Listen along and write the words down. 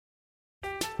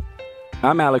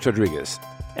I'm Alex Rodriguez.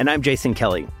 And I'm Jason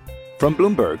Kelly. From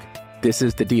Bloomberg, this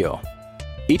is The Deal.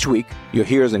 Each week, you'll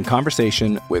hear us in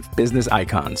conversation with business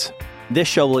icons. This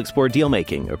show will explore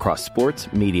deal-making across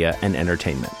sports, media, and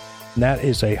entertainment. That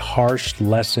is a harsh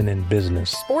lesson in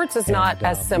business. Sports is not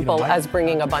as simple as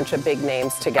bringing a bunch of big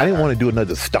names together. I didn't want to do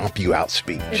another stomp you out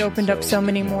speech. It opened up so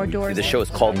many more doors. The show is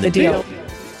called The Deal.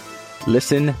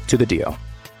 Listen to The Deal.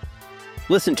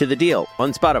 Listen to The Deal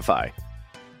on Spotify.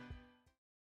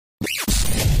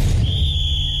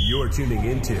 You're tuning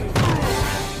into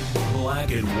Black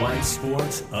and White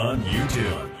Sports on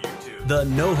YouTube. The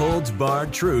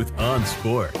no-holds-barred truth on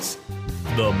sports.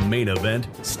 The main event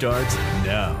starts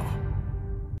now.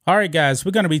 All right, guys,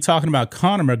 we're going to be talking about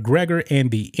Conor McGregor and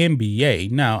the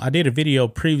NBA. Now, I did a video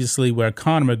previously where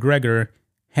Conor McGregor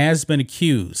has been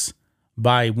accused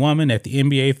by a woman at the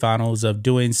NBA Finals of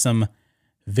doing some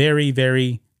very,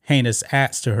 very heinous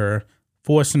acts to her,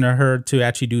 forcing her to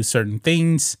actually do certain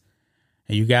things.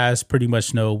 And you guys pretty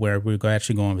much know where we're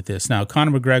actually going with this. Now,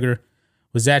 Conor McGregor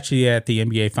was actually at the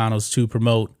NBA Finals to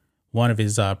promote one of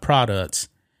his products.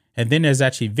 And then there's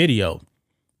actually video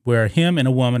where him and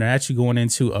a woman are actually going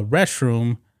into a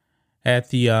restroom at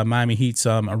the Miami Heat's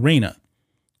arena.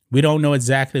 We don't know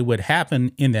exactly what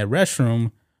happened in that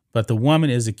restroom, but the woman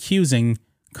is accusing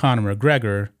Conor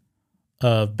McGregor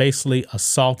of basically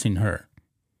assaulting her.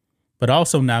 But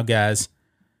also now, guys,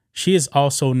 she has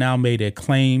also now made a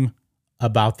claim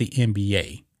about the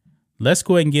NBA. Let's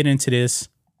go ahead and get into this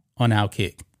on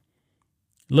Outkick.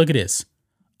 Look at this.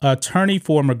 Attorney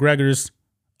for McGregor's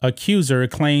accuser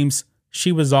claims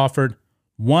she was offered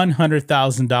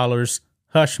 $100,000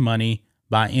 hush money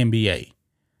by NBA.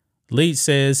 Lead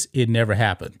says it never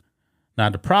happened. Now,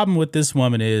 the problem with this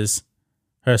woman is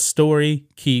her story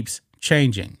keeps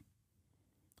changing.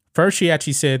 First, she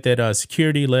actually said that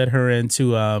security led her into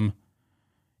the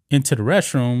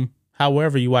restroom.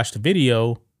 However, you watch the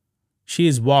video, she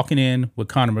is walking in with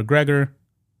Conor McGregor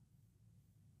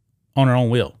on her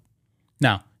own will.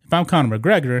 Now, if I'm Conor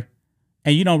McGregor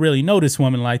and you don't really know this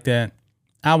woman like that,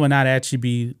 I would not actually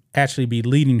be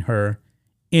leading her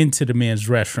into the men's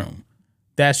restroom.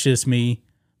 That's just me.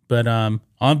 But on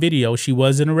video, she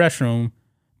was in the restroom.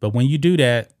 But when you do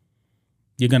that,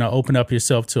 you're going to open up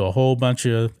yourself to a whole bunch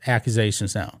of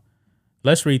accusations now.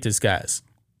 Let's read this, guys.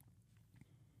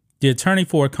 The attorney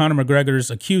for Conor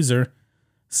McGregor's accuser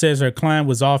says her client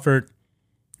was offered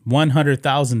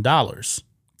 $100,000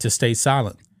 to stay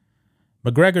silent.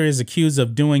 McGregor is accused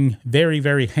of doing very,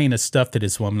 very heinous stuff to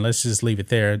this woman. Let's just leave it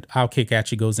there. Outkick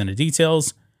actually goes into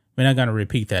details. We're not going to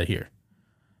repeat that here.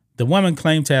 The woman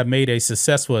claimed to have made a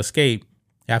successful escape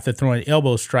after throwing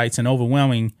elbow strikes and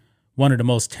overwhelming one of the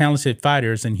most talented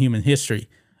fighters in human history.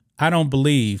 I don't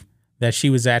believe that she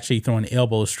was actually throwing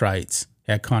elbow strikes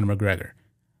at Conor McGregor.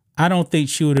 I don't think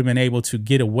she would have been able to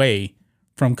get away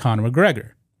from Conor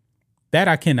McGregor. That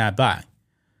I cannot buy.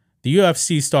 The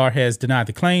UFC star has denied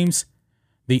the claims.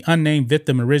 The unnamed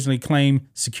victim originally claimed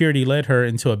security led her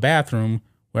into a bathroom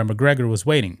where McGregor was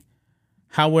waiting.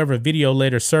 However, video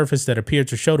later surfaced that appeared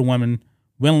to show the woman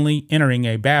willingly entering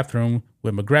a bathroom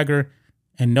with McGregor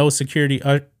and no security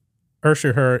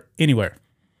ushered her anywhere.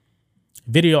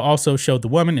 Video also showed the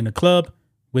woman in a club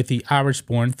with the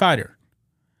Irish-born fighter.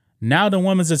 Now the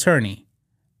woman's attorney,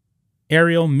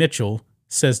 Ariel Mitchell,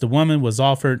 says the woman was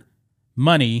offered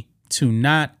money to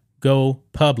not go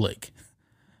public.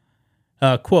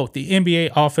 Quote, the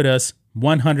NBA offered us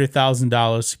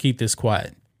 $100,000 to keep this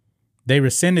quiet. They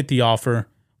rescinded the offer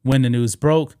when the news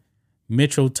broke,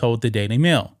 Mitchell told the Daily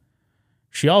Mail.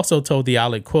 She also told the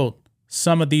outlet, quote,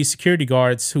 some of these security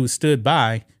guards who stood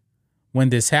by when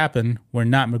this happened were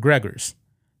not McGregor's.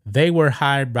 They were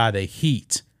hired by the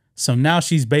Heat. So now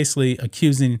she's basically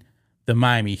accusing the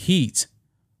Miami Heat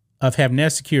of having their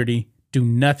security do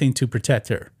nothing to protect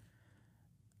her.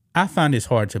 I find this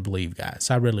hard to believe,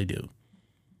 guys. I really do.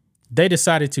 They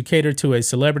decided to cater to a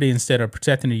celebrity instead of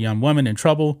protecting a young woman in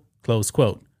trouble, close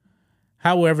quote.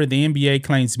 However, the NBA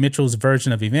claims Mitchell's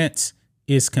version of events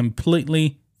is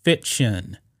completely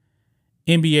fiction.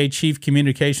 NBA Chief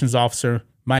Communications Officer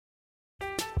Mike.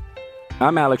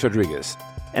 I'm Alex Rodriguez.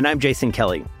 And I'm Jason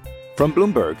Kelly. From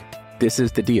Bloomberg, this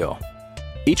is The Deal.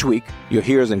 Each week, you'll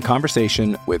hear us in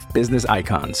conversation with business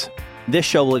icons. This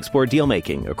show will explore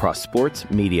deal-making across sports,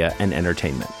 media, and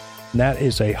entertainment. That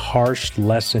is a harsh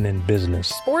lesson in business.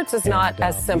 Sports is not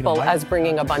as simple as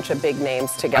bringing a bunch of big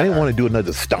names together. I didn't want to do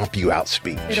another stomp you out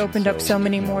speech. It opened up so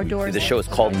many more doors. The show is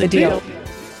called The Deal.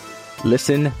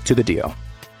 Listen to The Deal.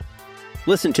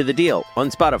 Listen to The Deal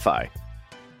on Spotify.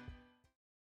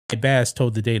 Bass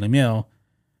told the Daily Mail,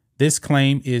 this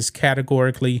claim is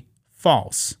categorically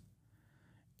false.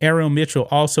 Ariel Mitchell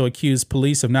also accused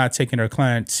police of not taking her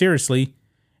client seriously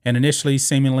and initially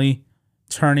seemingly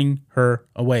turning her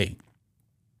away.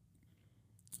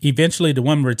 Eventually, the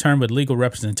woman returned with legal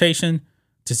representation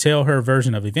to tell her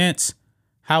version of events.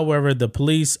 However, the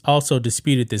police also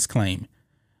disputed this claim.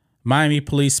 Miami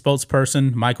police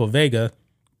spokesperson Michael Vega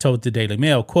told the Daily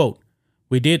Mail, quote,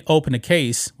 "We did open a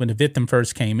case when the victim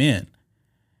first came in.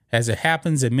 As it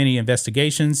happens in many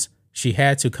investigations, she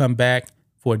had to come back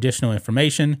for additional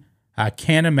information. I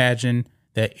can't imagine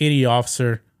that any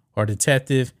officer or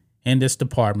detective in this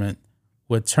department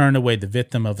would turn away the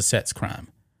victim of a sex crime."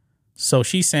 So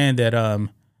she's saying that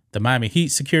the Miami Heat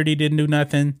security didn't do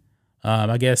nothing.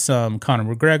 I guess Conor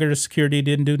McGregor's security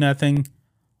didn't do nothing.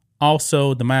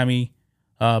 Also, the Miami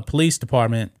police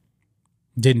department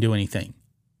didn't do anything.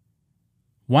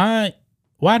 Why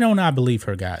don't I believe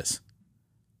her, guys?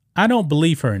 I don't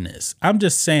believe her in this. I'm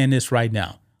just saying this right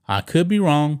now. I could be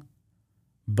wrong,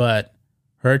 but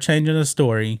her changing the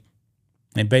story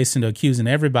and basically accusing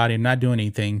everybody of not doing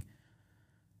anything,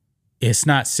 it's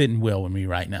not sitting well with me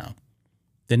right now.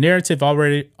 The narrative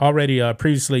already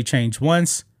previously changed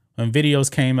once when videos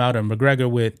came out of McGregor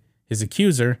with his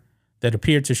accuser that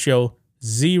appeared to show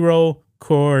zero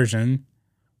coercion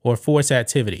or forced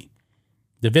activity.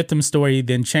 The victim's story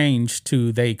then changed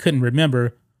to they couldn't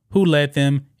remember who led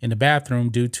them in the bathroom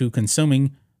due to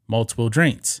consuming multiple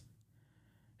drinks,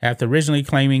 after originally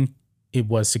claiming it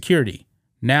was security.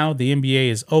 Now the NBA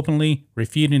is openly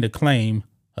refuting the claim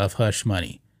of hush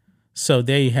money. So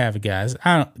there you have it, guys.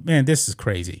 Man, this is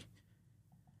crazy.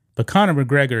 But Conor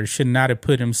McGregor should not have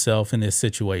put himself in this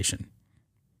situation.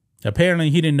 Apparently,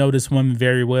 he didn't know this woman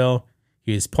very well.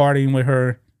 He was partying with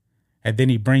her, and then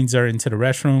he brings her into the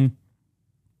restroom.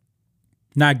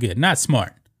 Not good. Not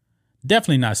smart.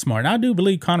 Definitely not smart. And I do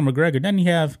believe Conor McGregor, doesn't he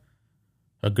have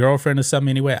a girlfriend or something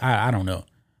anyway? I don't know.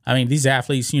 I mean, these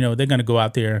athletes, they're going to go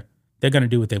out there. They're going to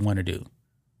do what they want to do.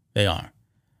 They are.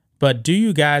 But do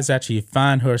you guys actually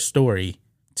find her story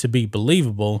to be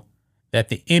believable that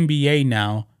the NBA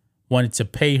now wanted to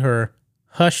pay her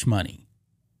hush money?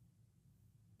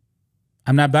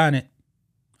 I'm not buying it.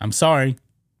 I'm sorry.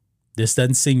 This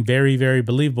doesn't seem very, very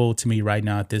believable to me right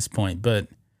now at this point. But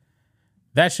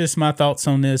that's just my thoughts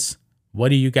on this. What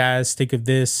do you guys think of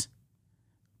this?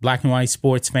 Black and white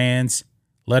sports fans,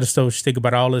 let us know what you think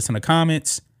about all this in the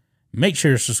comments. Make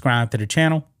sure to subscribe to the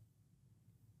channel,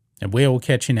 and we'll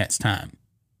catch you next time.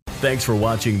 Thanks for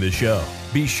watching the show.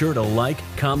 Be sure to like,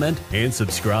 comment, and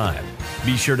subscribe.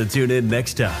 Be sure to tune in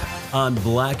next time on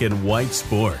Black and White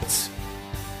Sports.